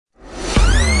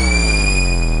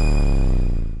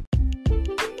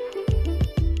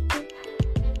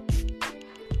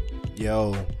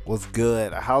Yo, what's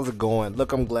good? How's it going?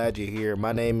 Look, I'm glad you're here.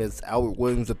 My name is Albert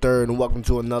Williams III, and welcome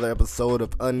to another episode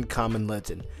of Uncommon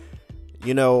Legend.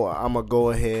 I'm going to go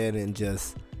ahead and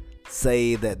just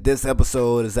say that this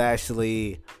episode is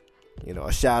actually,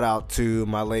 a shout out to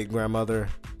my late grandmother.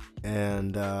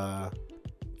 And,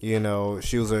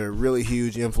 she was a really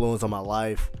huge influence on my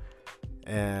life.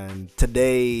 And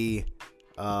today,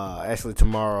 actually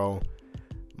tomorrow,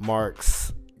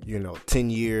 marks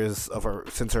 10 years of her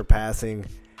since her passing.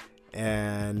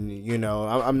 And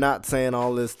I'm not saying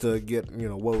all this to get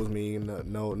woe with me,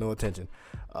 no attention,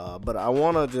 but I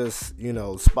want to just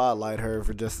spotlight her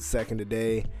for just a second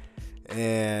today.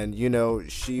 And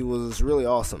she was really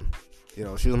awesome. She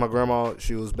was my grandma.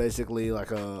 She was basically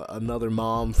like another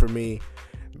mom for me,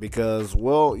 because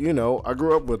I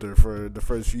grew up with her for the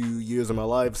first few years of my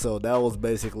life, so that was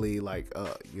basically like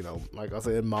like I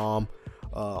said, mom,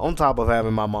 on top of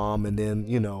having my mom, and then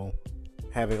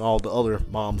having all the other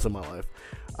moms in my life.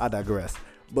 I digress.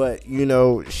 But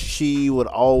she would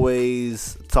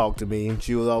always talk to me.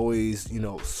 She was always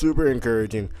super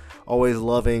encouraging, always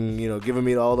loving, giving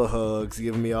me all the hugs,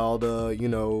 giving me all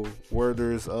the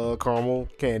Werther's caramel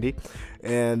candy,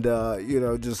 and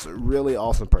just really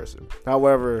awesome person.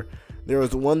 However, there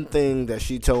was one thing that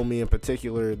she told me in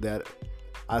particular that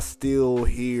I still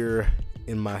hear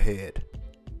in my head.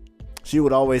 She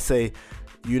would always say,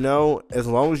 as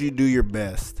long as you do your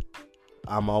best,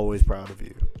 I'm always proud of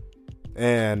you.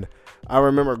 And I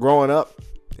remember growing up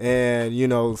and,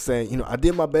 saying, I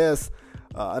did my best,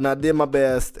 and I did my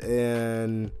best.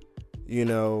 And,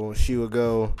 she would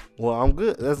go, well, I'm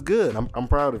good. That's good. I'm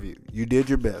proud of you. You did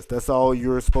your best. That's all you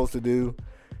were supposed to do.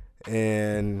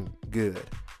 And good.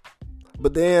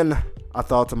 But then I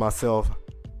thought to myself,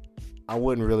 I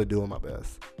wasn't really doing my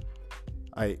best.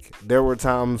 Like, there were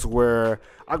times where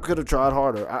I could have tried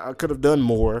harder. I could have done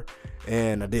more,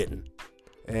 and I didn't.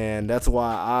 And that's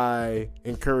why I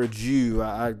encourage you.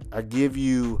 I give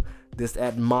you this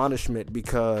admonishment,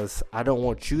 because I don't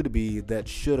want you to be that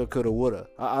shoulda, coulda, woulda.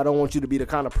 I don't want you to be the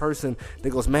kind of person that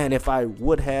goes, man, if I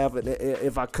would have,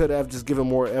 if I could have just given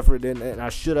more effort, and I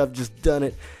should have just done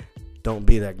it. Don't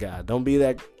be that guy. Don't be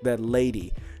that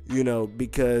lady,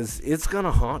 because it's going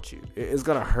to haunt you. It's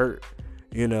going to hurt.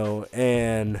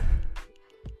 And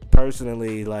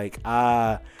personally, like,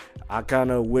 I kind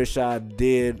of wish I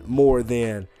did more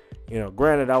then.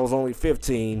 Granted, I was only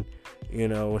 15,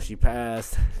 when she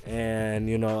passed, and,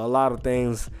 a lot of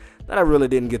things that I really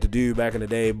didn't get to do back in the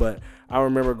day, but I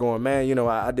remember going, man,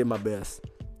 I did my best,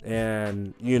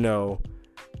 and,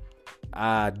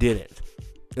 I didn't.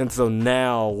 And so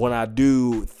now when I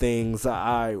do things,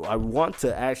 I want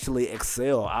to actually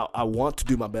excel. I want to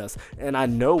do my best. And I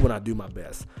know when I do my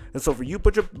best. And so for you,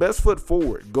 put your best foot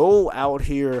forward. Go out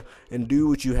here and do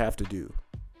what you have to do.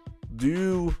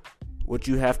 Do what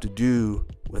you have to do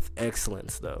with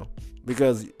excellence, though.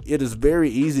 Because it is very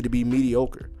easy to be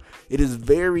mediocre. It is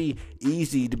very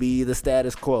easy to be the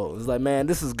status quo. It's like, man,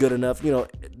 this is good enough.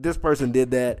 This person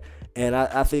did that, and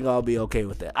I think I'll be okay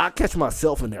with that. I catch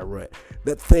myself in that rut.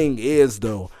 The thing is,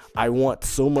 though, I want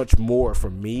so much more for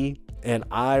me, and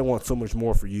I want so much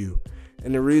more for you.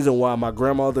 And the reason why my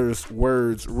grandmother's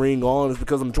words ring on is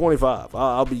because I'm 25.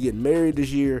 I'll be getting married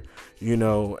this year,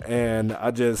 and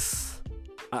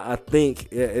I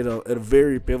think at a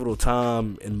very pivotal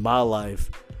time in my life,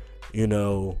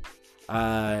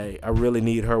 I really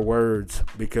need her words,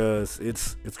 because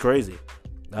it's crazy.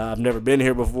 I've never been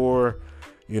here before.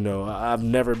 I've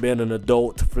never been an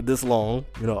adult for this long,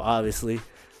 obviously.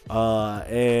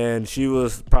 And she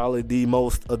was probably the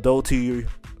most adultier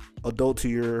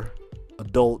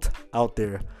adult out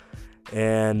there.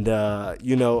 And, I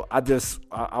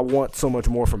want so much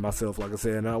more for myself, like I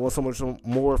said, and I want so much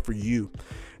more for you.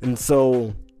 And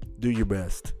so do your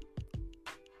best.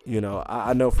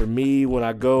 I know for me, when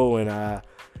I go and I,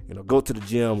 go to the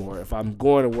gym, or if I'm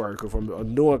going to work, or if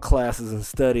I'm doing classes and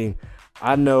studying,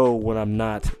 I know when I'm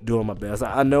not doing my best.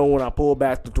 I know when I pull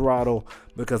back the throttle,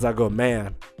 because I go,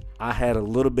 man, I had a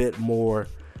little bit more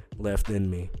left in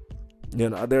me.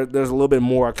 There's a little bit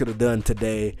more I could have done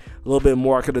today, a little bit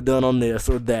more I could have done on this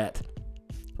or that.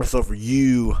 So for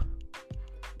you,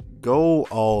 go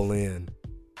all in.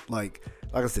 Like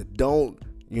I said, don't,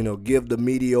 give the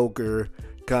mediocre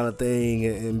kind of thing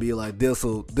and be like,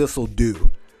 this'll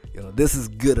do. This is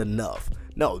good enough.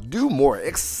 No, do more.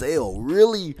 Excel.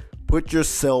 Really put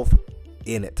yourself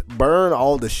in it. Burn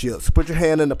all the ships. Put your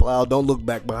hand in the plow. Don't look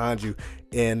back behind you,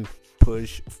 and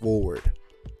push forward.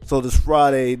 So this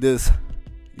Friday,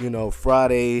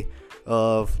 Friday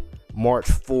of March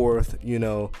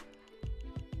 4th,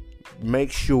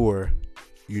 make sure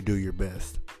you do your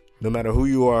best. No matter who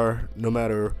you are, no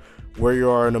matter where you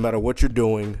are, no matter what you're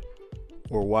doing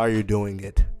or why you're doing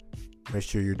it, make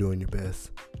sure you're doing your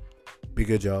best. Be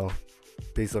good, y'all.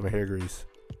 Peace, love, and hair grease.